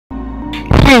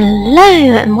Hello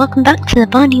and welcome back to the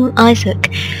Binding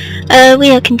Isaac. We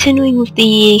are continuing with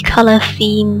the colour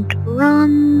themed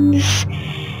runs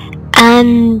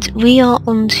and we are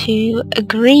on to a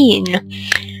green.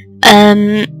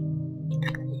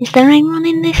 Is there anyone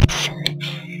in this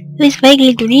who is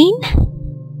vaguely green?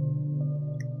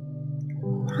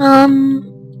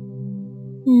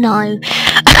 No.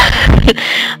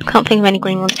 I can't think of any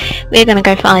green ones. We're going to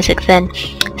go for Isaac then.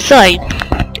 So,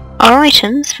 our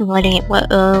items, providing it work.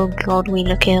 Oh god, we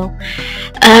look ill.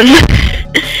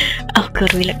 Oh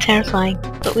god, we look terrifying.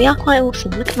 But we are quite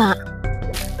awesome, look at that.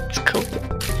 It's cool.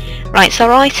 Right, so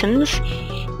our items,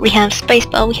 we have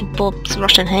Spacebar, we have Bob's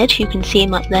Rotten Head, you can see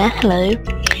him up there, hello.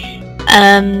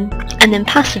 And then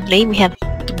passively, we have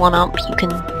the 1-up, you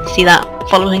can see that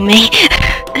following me.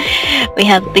 We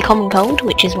have the Common Cold,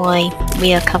 which is why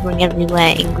we are covering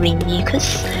everywhere in green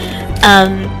mucus.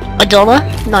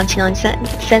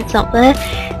 $1.99 up there.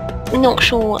 Not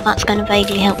sure what that's going to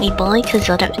vaguely help me buy, because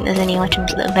I don't think there's any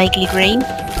items that are vaguely green.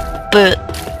 But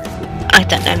I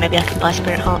don't know, maybe I can buy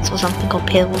Spirit Hearts or something, or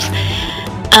pills.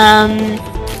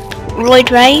 Roid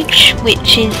Rage,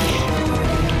 which is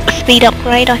a speed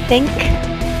upgrade, I think.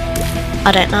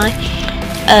 I don't know.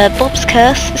 Bob's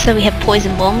Curse, so we have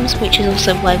Poison Bombs, which is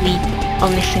also why we are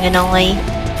missing an eye.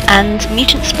 And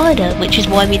Mutant Spider, which is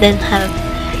why we then have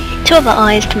 2 other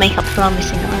eyes to make up for our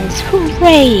missing eyes.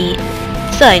 Hooray!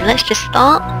 So, let's just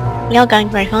start. We are going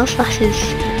very fast. That is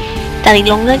Daddy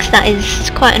Longlegs. That is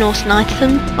quite an awesome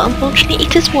item, but unfortunately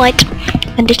it is white,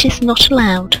 and it is not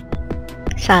allowed.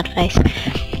 Sad face.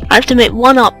 I have to admit,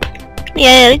 1-up.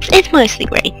 Yeah, it's mostly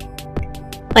green.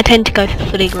 I tend to go for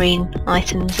fully green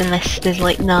items unless there's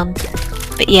like none.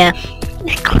 But yeah,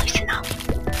 it's close enough.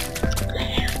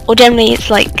 Or generally it's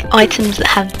like items that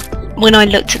have, when I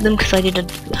looked at them, because I did a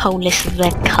whole list of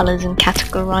their colours and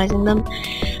categorising them,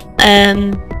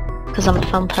 because I'm a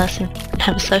fun person and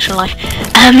have a social life.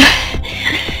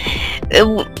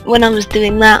 When I was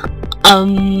doing that,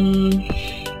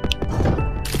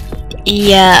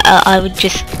 yeah, I would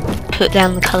just put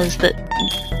down the colours that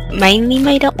mainly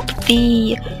made up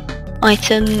the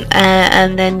item,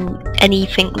 and then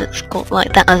anything that's got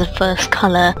like that as a first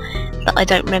colour that I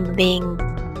don't remember being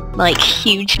like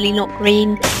hugely not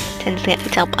green tends to get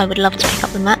picked up. I would love to pick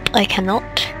up the map, I cannot.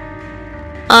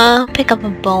 Pick up a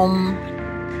bomb.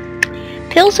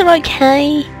 Pills are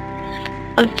okay.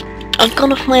 I've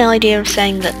gone off my idea of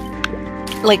saying that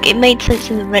like it made sense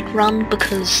in the red run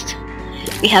because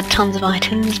we had tons of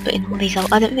items, but in all these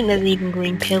I don't think there's even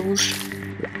green pills.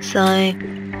 So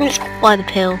let's buy the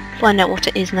pill, find out what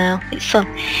it is now. It's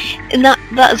and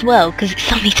that as well, because it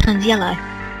suddenly turns yellow.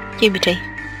 Puberty.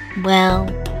 Well,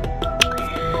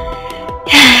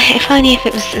 if only if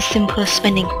it was as simple as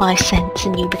spending 5 cents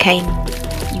and you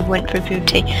went through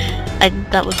puberty.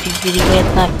 That would be really weird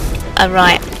though.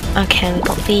 Right, okay, we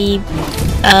got the,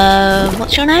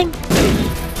 what's your name?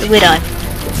 The Widow.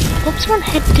 Bob's Rotten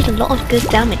Head did a lot of good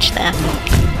damage there.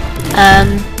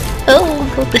 Oh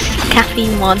god, this is the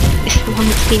caffeine one. This is the one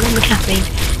that's been on the caffeine.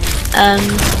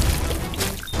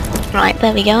 Right,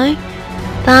 there we go.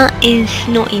 That is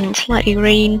not even slightly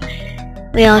green.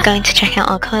 We are going to check out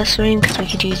our curse room because we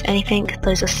could use anything.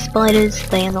 Those are spiders,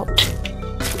 they are not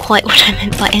quite what I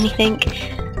meant by anything.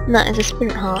 And that is a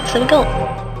Spirit Heart. So we got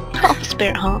half a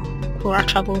Spirit Heart for our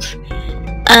troubles.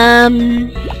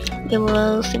 We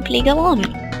will simply go on.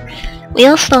 We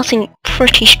are starting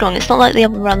pretty strong. It's not like the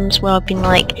other runs where I've been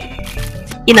like,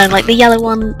 you know, like the yellow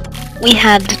one, we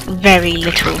had very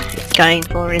little going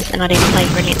for us and I didn't play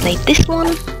brilliantly. This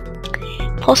one,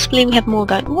 possibly we have more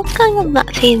going. What's going on with that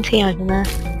TNT over there?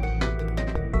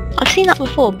 I've seen that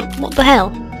before, but what the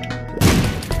hell?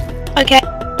 Okay,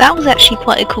 that was actually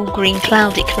quite a cool green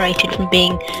cloud it created from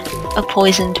being a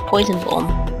poison bomb.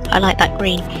 I like that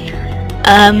green.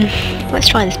 Let's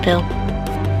try this pill.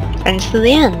 Friends to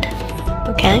the end.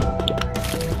 Okay.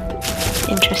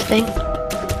 Interesting.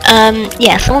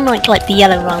 Yeah, so unlike like the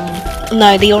yellow run,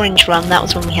 no, the orange run, that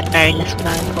was when we had very little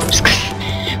going for us, because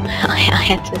I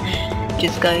had to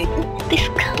just go, this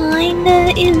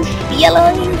kinda is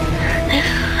yellow.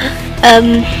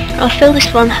 I feel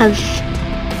this one has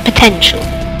potential,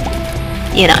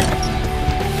 you know,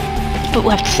 but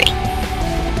we'll have to see.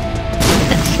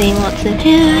 Let's see what's in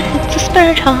here. It's a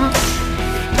Spirit Heart.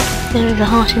 There is a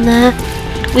heart in there.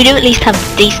 We do at least have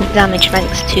decent damage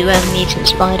thanks to Mutant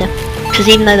Spider, because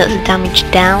even though that's a damage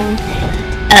down,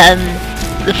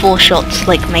 the 4 shots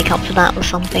like make up for that or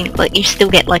something. Like you still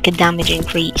get like a damage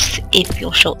increase if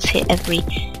your shots hit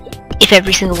if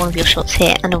every single one of your shots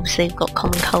hit, and obviously we've got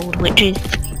Common Cold, which is,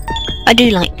 I do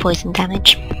like poison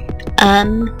damage.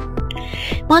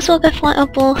 Might as well go fight our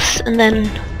boss and then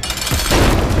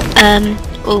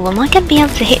Oh, am I going to be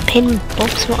able to hit pin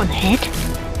Bob's rotten head?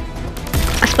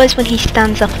 I suppose when he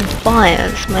stands up and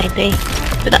fires, maybe.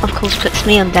 But that of course puts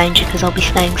me on danger because I'll be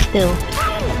staying still.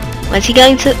 Where's he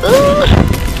going to? Ooh!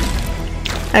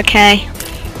 Okay.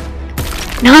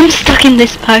 Now I'm stuck in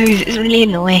this pose, it's really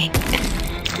annoying.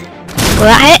 Will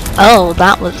that hit? Oh,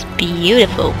 that was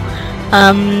beautiful.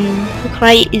 The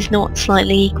crate is not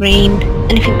slightly green.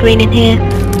 Anything green in here?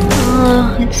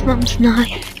 Oh, it's Mum's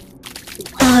knife.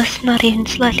 Oh, it's not even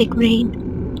slightly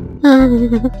green.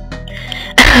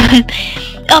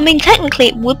 I mean, technically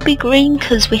it would be green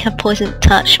because we have poison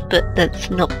touch, but that's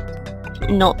not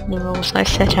the rules I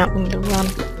set out in the run.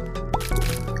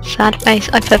 Sad face.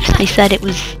 I purposely said it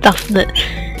was stuff that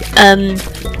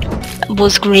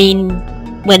was green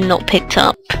when not picked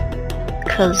up,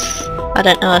 because I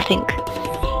don't know. I think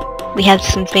we had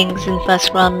some things in the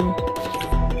first run.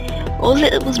 What was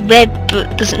it that was red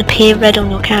but doesn't appear red on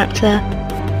your character?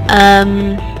 I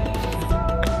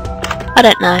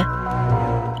don't know.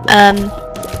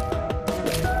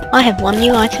 I have one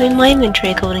new item in my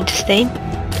inventory according to Steam.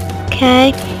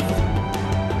 Okay.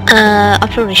 I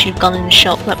probably should have gone in the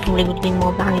shop, that probably would have been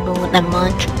more valuable, but never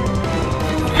mind.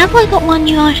 Have I got one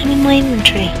new item in my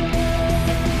inventory?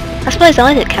 I suppose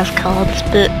Isaac has cards,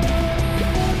 but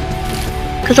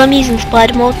because I'm using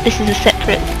Spider Mod, this is a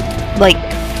separate, like,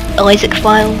 Isaac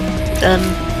file.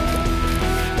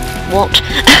 What?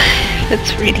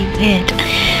 That's really weird.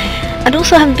 And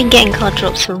also I haven't been getting card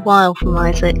drops for a while from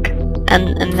Isaac,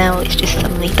 and now it's just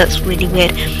suddenly, that's really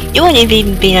weird. You won't have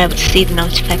even been able to see the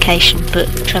notification, but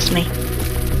trust me,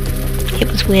 it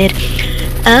was weird.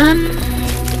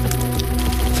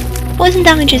 Poison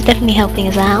damage is definitely helping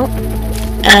us out.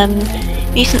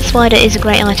 Mutant Spider is a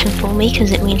great item for me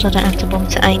because it means I don't have to bother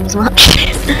to aim as much.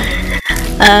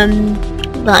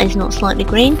 That is not slightly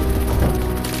green.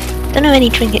 Don't know any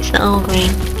trinkets that are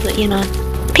green, but you know.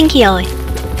 Pinky Eye,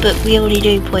 but we already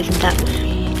do poison damage.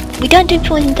 We don't do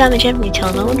poison damage every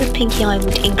time. I wonder if Pinky Eye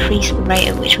would increase the rate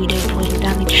at which we do poison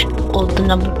damage, or the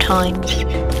number of times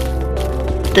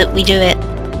that we do it,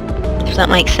 if that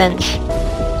makes sense.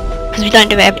 Because we don't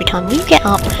do it every time. Will you get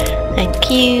up? Thank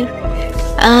you.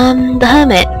 The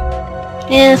Hermit.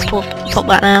 Yeah, let's pop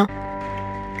that now.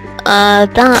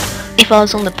 That, if I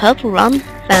was on the purple run,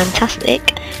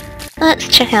 fantastic. Let's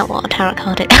check out what a tarot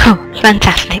card is. Oh,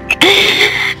 fantastic.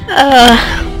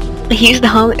 I used the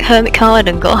Hermit card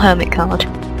and got a Hermit card.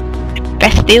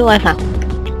 Best deal I've had.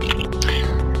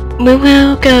 We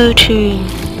will go to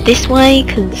this way,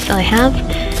 because I have.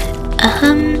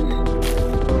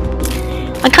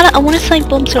 I want to say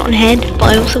Bob's rotten head,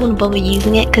 but I also want to bother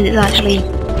using it, because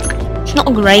it's not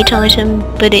a great item,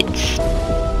 but it's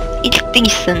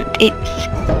decent.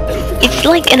 It's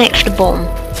like an extra bomb,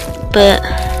 but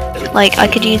like I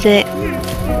could use it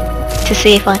to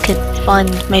see if I could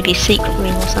find maybe a secret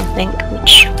room or something,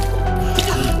 which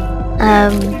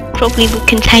probably would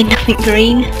contain nothing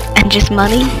green and just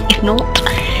money, if not.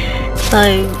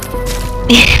 So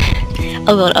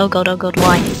oh god,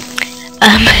 why?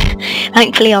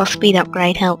 Thankfully our speed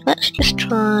upgrade helped. Let's just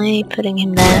try putting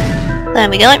him there. There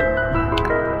we go.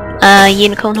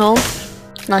 Unicorn Hall.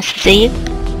 Nice to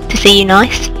see you.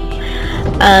 Nice.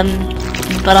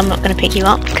 But I'm not going to pick you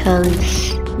up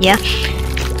because, yeah.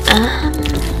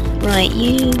 Right,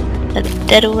 you are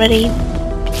dead already.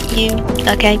 You,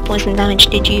 okay, poison damage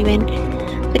did you in.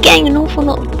 We're getting an awful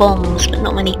lot of bombs, but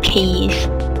not many keys,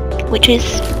 which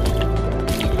is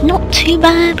not too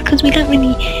bad because we don't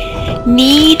really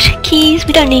need keys.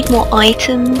 We don't need more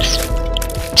items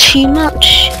too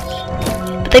much,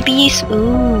 but they'd be useful.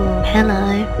 Ooh,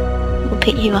 hello. We'll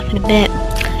pick you up in a bit.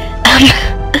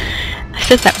 I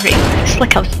said that really, it's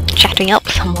like I was chatting up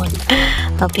someone.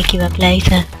 I'll pick you up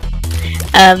later.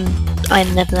 I'm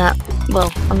never that,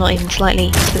 well, I'm not even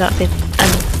slightly seductive,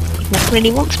 and never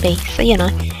really want to be, so you know.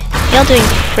 You're doing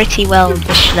pretty well,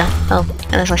 Vishla. Oh,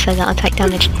 and as I say that, I take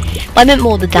damage. But I meant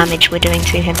more the damage we're doing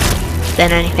to him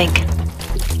than anything.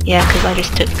 Yeah, because I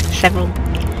just took several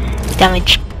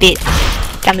damage bits.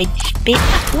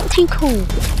 What do you call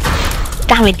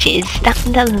damages? That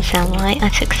doesn't sound right. I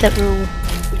took several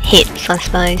hits, I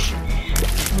suppose.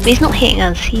 But he's not hitting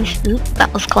us. Oop,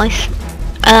 that was close.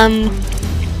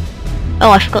 Oh,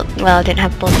 I forgot. Well, I didn't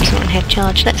have bombs on head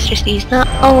charge. Let's just use that.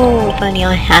 Oh, if only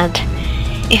I had.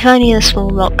 If only the small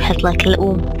rock had like a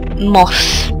little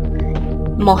moss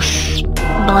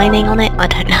lining on it. I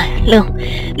don't know.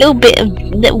 Little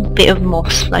bit of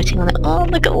moss floating on it. Oh,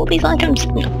 look at all these items.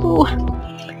 Ooh.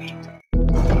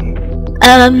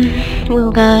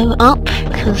 We'll go up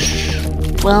because,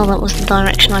 well, that was the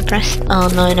direction I pressed. Oh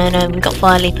no, we got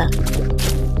Fire Leaper.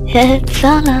 It's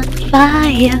on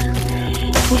fire.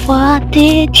 What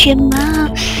did your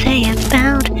mom say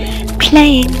about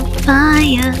playing with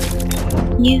fire?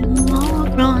 You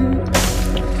moron.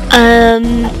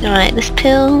 Alright, this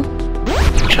pill.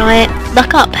 Try it.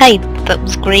 Look up, hey, that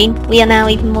was green. We are now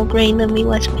even more green than we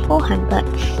were beforehand.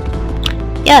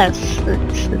 Yes,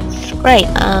 it's great.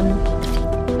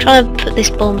 Try and put this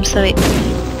bomb so it,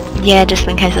 yeah, just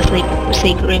in case the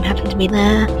secret room happened to be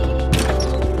there.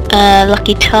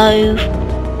 Lucky toe.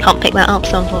 Can't pick that up,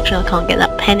 so unfortunately I can't get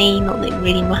that penny. Not that it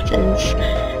really matters.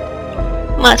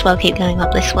 Might as well keep going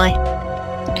up this way.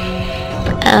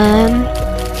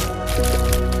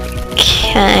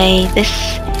 Okay, this.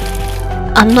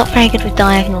 I'm not very good with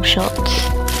diagonal shots.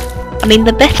 I mean,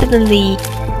 they're better than the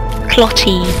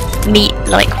clotty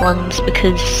meat-like ones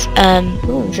because,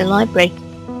 oh, there's a library.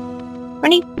 Are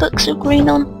any books with green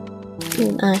on?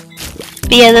 No.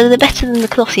 But yeah, they're better than the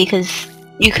clotty because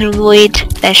you can avoid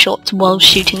their shots while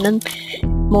shooting them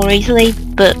more easily,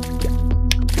 but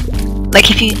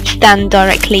like if you stand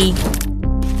directly,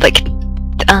 like,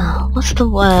 what's the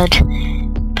word?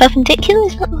 Perpendicular?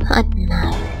 Is that? I don't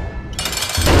know.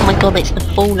 Oh my god, it's the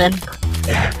fallen.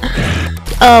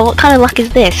 Oh, what kind of luck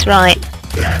is this? Right.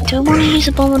 Do I want to use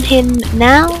a bomb on him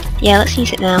now? Yeah, let's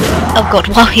use it now. Oh god,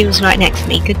 while he was right next to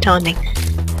me. Good timing.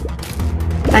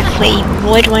 Thankfully,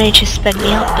 Void wanted to sped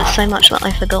me up, but so much that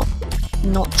I forgot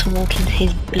not to walk into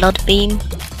his blood beam.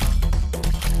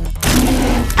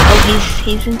 Oh,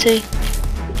 he's into...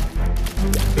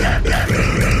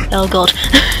 Oh god.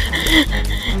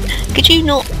 Could you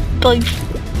not both...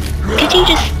 Could you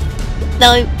just...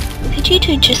 No. Could you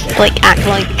two just, like, act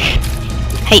like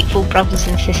hateful brothers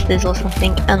and sisters or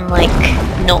something and, like,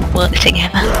 not work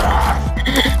together?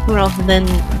 Rather than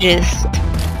just...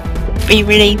 Be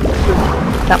really...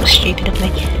 That was stupid of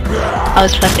me. I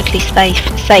was perfectly safe,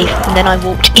 and then I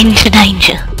walked into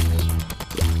danger.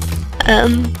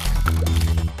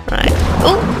 Right.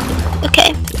 Oh,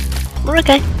 okay. We're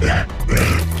okay.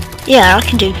 Yeah, I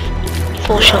can do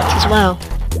 4 shots as well.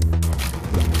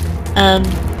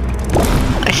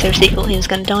 I seriously thought he was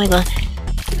going to die there.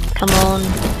 Come on,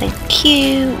 thank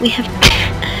you. We have...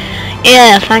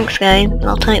 Yeah, thanks game,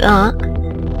 I'll take that.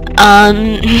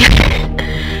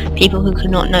 People who could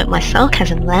not note my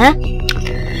sarcasm there.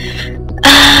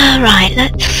 Right,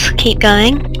 let's keep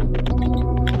going.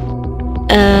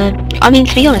 I mean,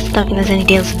 to be honest, I don't think there's any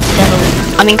deals with the devil.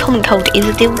 I mean, Common Cold is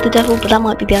a deal with the devil, but that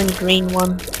might be the only green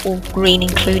one, or green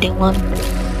including one.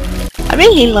 I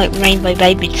really like Rainbow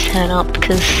Baby to turn up,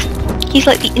 because he's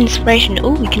like the inspiration.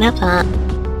 Oh, we can have that.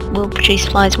 We'll produce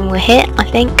flies when we're hit, I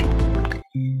think.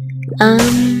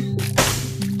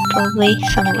 Probably,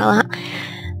 something like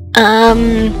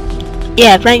that.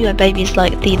 Yeah, Rainbow Baby is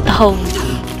like the whole,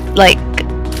 like,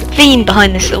 theme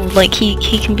behind this all. Like, he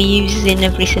can be used in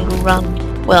every single run.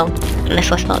 Well,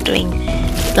 unless I start doing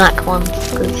black ones,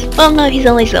 because, well, no, his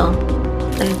eyes are.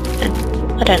 And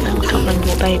I don't know, I can't remember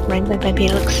what Rainbow Baby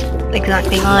looks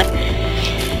exactly like.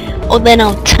 Or then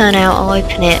I'll turn out, I'll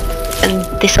open it, and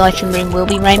this item room will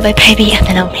be Rainbow Baby, and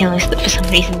then I'll realise that for some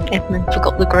reason Edmund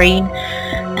forgot the green,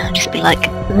 and I'll just be like,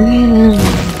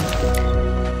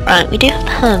 Right, we do have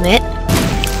the Hermit,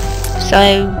 so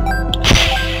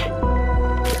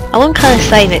I won't kind of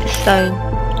save it, so,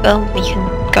 well, we can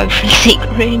go for the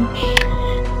secret room.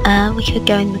 We could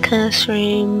go in the curse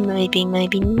room, maybe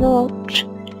not.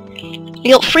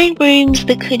 We got 3 rooms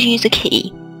that could use a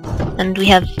key, and we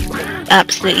have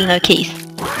absolutely no keys.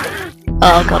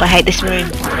 Oh god, I hate this room.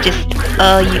 Just,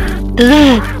 oh you...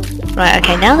 Ugh. Right,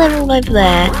 okay, now they're all over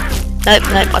there.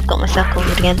 Nope, I've got myself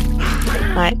cornered again.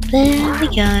 Right, there we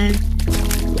go.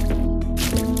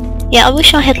 Yeah, I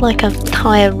wish I had like a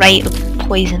higher rate of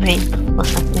poisoning or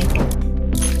something.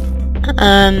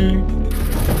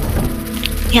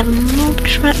 We have a mob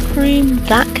trap room,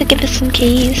 that could give us some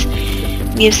keys.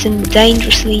 We have some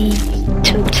dangerously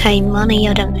to obtain money,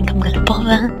 I don't think I'm going to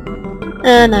bother.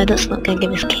 No, that's not going to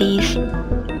give us keys.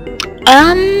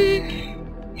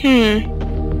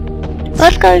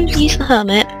 Let's go use the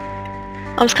Hermit.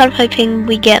 I was kind of hoping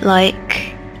we get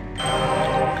like,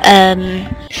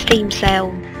 Steam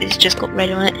sale, it's just got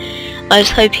red on it. I was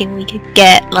hoping we could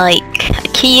get like a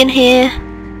key in here,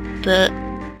 but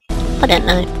I don't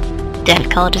know. Death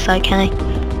card is okay.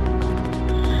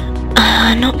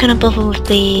 I'm not going to bother with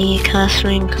the curse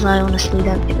room because I honestly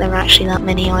don't think there are actually that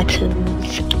many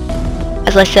items.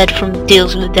 As I said, from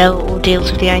deals with the devil or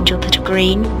deals with the angel that are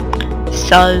green,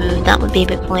 so that would be a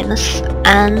bit pointless.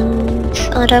 And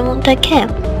I don't want dead cat,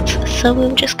 so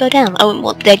we'll just go down. I wouldn't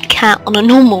want dead cat on a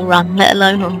normal run, let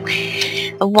alone on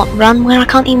a run where I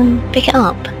can't even pick it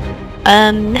up.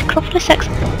 Necropolis X.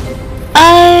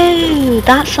 Oh Oh,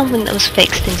 that's something that was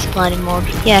fixed in Sliding Mod.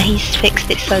 Yeah, he's fixed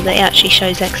it so that it actually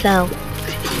shows XL.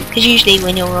 Because usually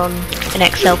when you're on an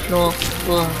XL floor...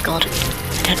 Oh god,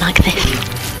 I don't like this.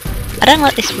 I don't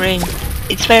like this room.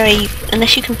 It's very,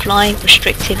 unless you can fly,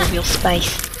 restrictive of your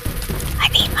space. I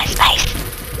need my space.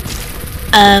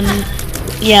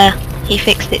 Yeah, he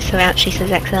fixed it so it actually says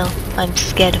XL. I'm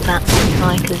scared of that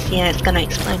fly because, yeah, it's going to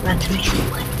explode randomly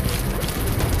somewhere.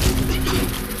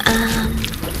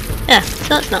 Yeah,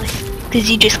 so that's nice. Because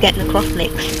you just get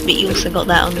necrophilics, but you also got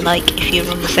that on, like, if you're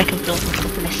on the second floor of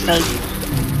necropolis, so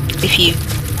if you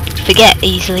forget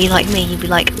easily like me, you'd be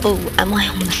like, oh, am I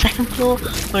on the second floor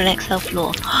or an XL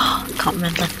floor? Can't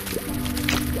remember.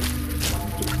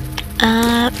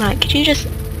 Right, could you just...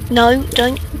 No,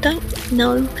 don't,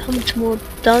 no, come toward,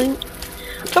 don't.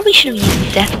 Probably should have used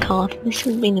the death card. This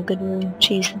would have been a good room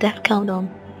to use the death card on.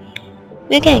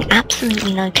 We're getting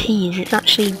absolutely no keys. It's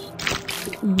actually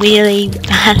really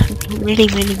bad, really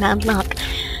bad luck.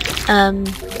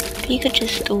 If you could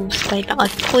just all stay back.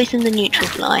 I've poisoned the neutral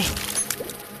fly.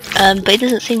 But it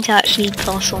doesn't seem to actually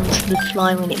pass on to the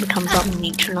fly when it becomes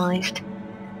unneutralised.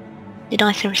 Did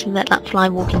I seriously let that fly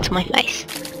walk into my face?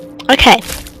 Okay.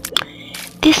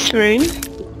 This room...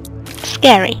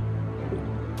 scary.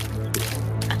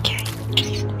 Okay,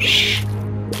 just... shh.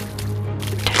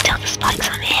 Don't tell the spikes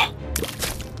I'm here.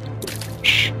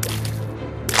 Shh.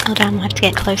 Oh damn, I have to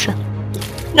get closer.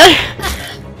 No!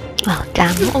 Oh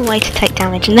damn, what a way to take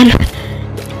damage and then...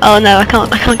 oh no, I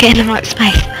can't get in the right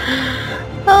space.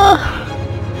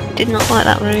 Oh, did not like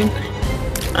that room.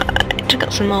 I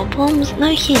got some more bombs,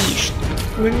 no keys.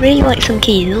 Would really like some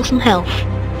keys or some health.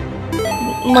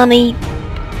 Money,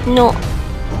 not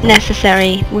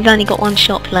necessary. We've only got one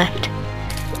shop left.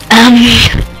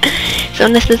 So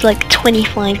unless there's like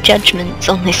 25 judgments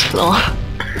on this floor,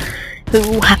 who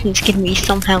all happen to give me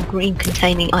somehow green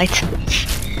containing items,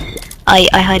 I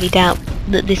highly doubt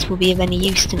that this will be of any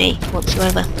use to me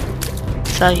whatsoever.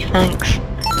 So thanks.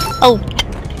 Oh,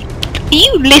 are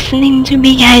you listening to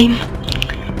me, game?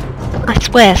 I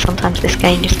swear sometimes this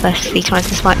game just firstly tries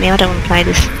to spite me. I don't want to play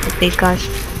this with these guys.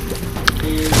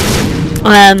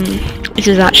 This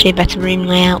was actually a better room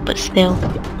layout, but still.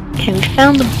 Okay, we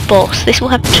found the boss. This will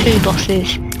have 2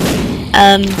 bosses.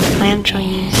 I am trying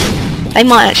to use... they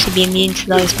might actually be immune to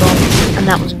those bombs, and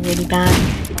that was really bad.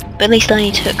 But at least I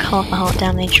only took half a heart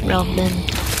damage rather than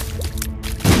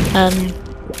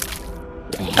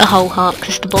a whole heart,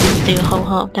 because the bombs do a whole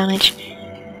heart of damage.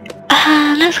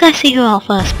 Let's go see who our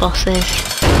first boss is.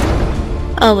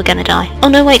 Oh, we're gonna die. Oh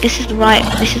no, wait, this is the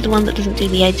one that doesn't do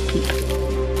the AIDS poop,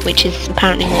 which is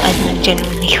apparently what Edmund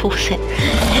generally calls it.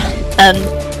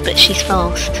 But she's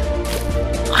fast.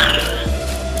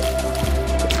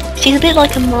 She's a bit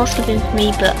like a Master of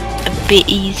Infamy, but a bit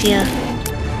easier,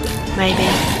 maybe.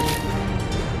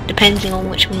 Depending on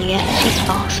which one you get. She's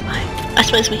fast though. I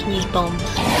suppose we can use bombs.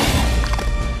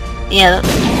 Yeah, that's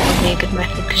probably a good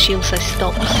method, because she also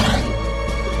stops.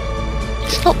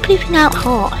 Stop pooping out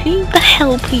heart. Who the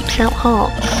hell poops out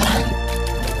hearts?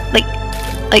 Like,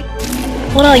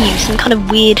 what are you? Some kind of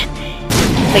weird...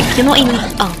 like, they're not even...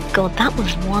 oh god, that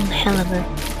was one hell of a...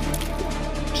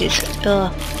 just,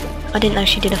 I didn't know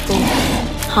she did a full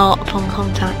heart upon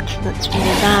contact. That's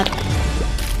really bad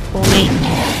for me.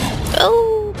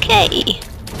 Okay.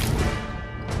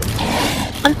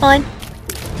 I'm fine.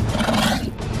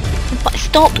 But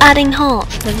stop adding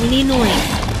hearts, they're really annoying.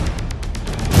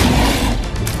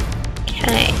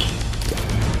 Okay.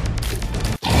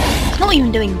 It's not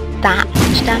even doing that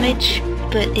much damage,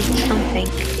 but it's something.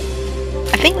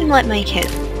 I think we might make it.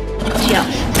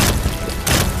 Just.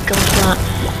 Go for that.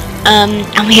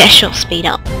 And we get a shot speed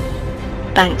up.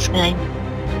 Thanks, game.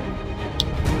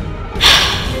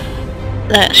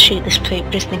 Let's shoot this poop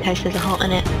just in case there's a heart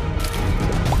in it.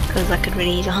 Because I could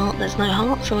really use a heart. There's no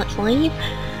heart, so let's leave.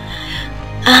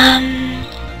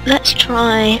 Let's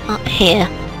try up here.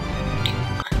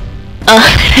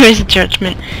 Oh, there is a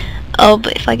judgment. Oh,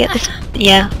 but if I get this...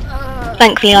 yeah.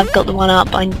 Thankfully I've got the one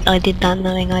up. I did that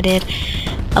knowing I did.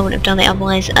 I wouldn't have done it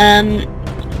otherwise.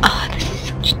 Oh, this is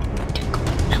such difficult.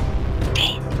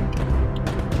 Okay.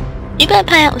 You better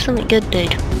pay out with something good,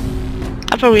 dude.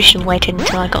 I probably should have waited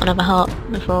until I got another heart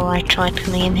before I tried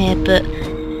coming in here, but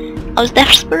I was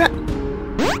desperate.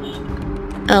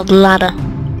 Oh, the ladder.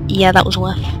 Yeah, that was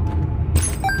worth.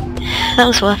 That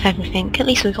was worth everything. At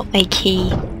least we got a key,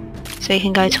 so we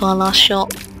can go to our last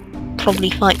shop. Probably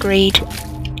fight greed,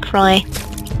 cry,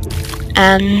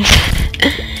 and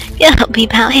yeah, that'll be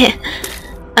about it.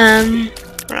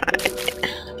 Right.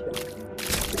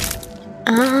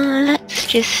 Let's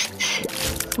just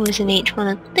poison each one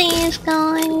of these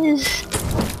guys.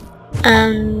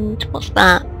 And what's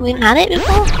that? We haven't had it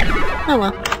before? Oh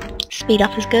well. Speed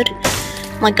up is good.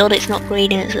 My god, it's not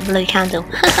green and it's a blue candle.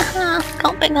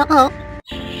 Can't pick that up.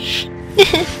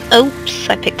 Oops,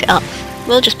 I picked it up.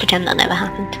 We'll just pretend that never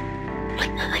happened.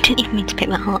 I didn't even mean to pick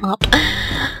that heart up.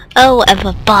 Oh,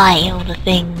 whatever. Buy all the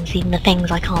things, even the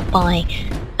things I can't buy.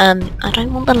 I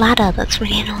don't want the ladder. That's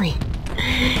really annoying.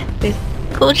 Just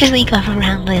cautiously go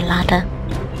around the ladder.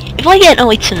 If I get an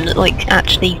item that, like,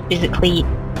 actually physically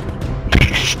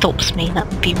stops me, that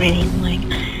would be really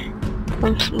annoying.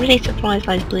 I'm really surprised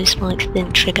those blue spikes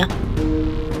didn't trigger.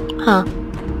 Huh.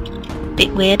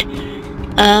 Bit weird.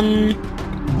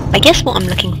 I guess what I'm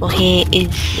looking for here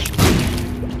is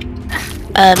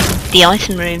the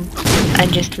item room,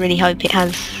 and just really hope it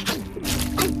has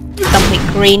something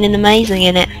green and amazing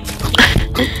in it.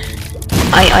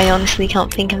 I honestly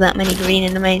can't think of that many green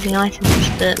and amazing items,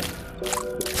 but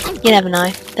you never know.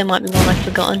 There might be one I've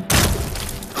forgotten.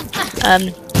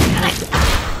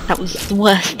 That was the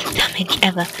worst damage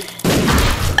ever.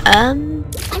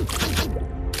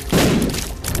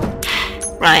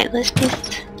 Right, let's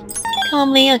just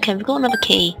calmly. Okay, we've got another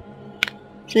key.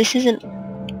 So this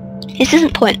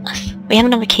isn't pointless. We have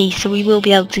another key, so we will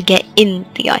be able to get in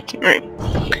the item room.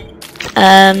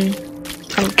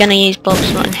 I'm gonna use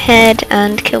Bob's rotten head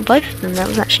and kill both of them. That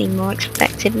was actually more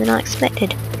effective than I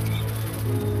expected.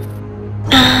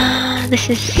 This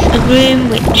is a room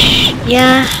which,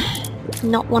 yeah,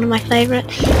 not one of my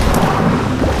favourites.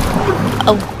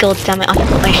 Oh god damn it, I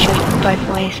forgot they shoot both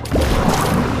ways.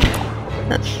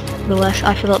 That's the worst.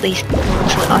 I forgot these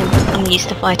ones that I'm used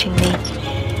to fighting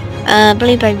these.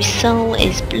 Blue Baby Soul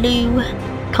is blue.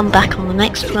 Come back on the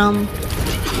next run.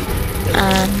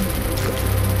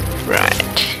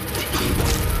 Right.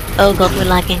 Oh god, we're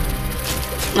lagging.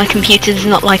 My computer's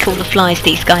not like all the flies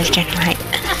these guys generate.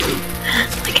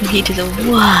 My computer's all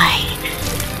why?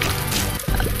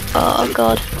 Oh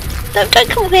god. No, don't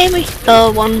come near me!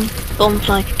 Oh, one bomb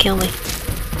fly could kill me.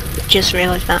 Just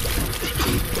realised that.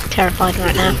 Terrified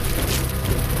right now.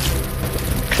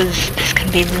 Because there's going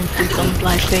to be room for bomb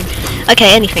flies soon.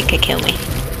 Okay, anything could kill me.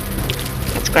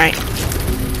 That's great.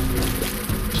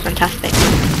 It's fantastic.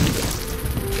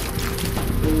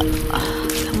 Oh,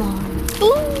 come on.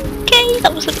 Okay,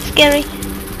 that was a bit scary.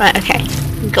 Right, okay.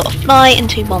 We've got a fly and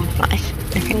 2 bomb flies.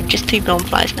 Okay, just 2 bomb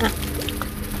flies now.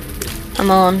 Come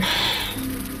on.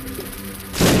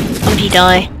 How do you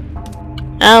die?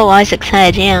 Oh, Isaac's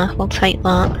head, yeah, I'll take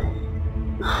that.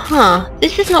 Huh,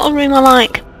 this is not a room I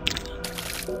like.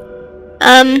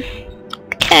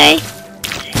 Okay.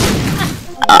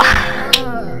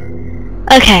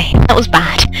 Okay, that was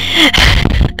bad.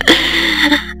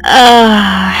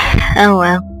 Oh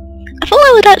well. I thought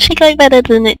it would actually go better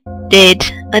than it did.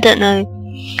 I don't know.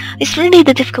 It's really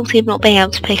the difficulty of not being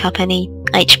able to pick up any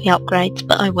HP upgrades,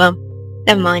 but oh well.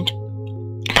 Never mind.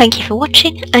 Thank you for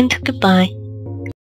watching, and goodbye.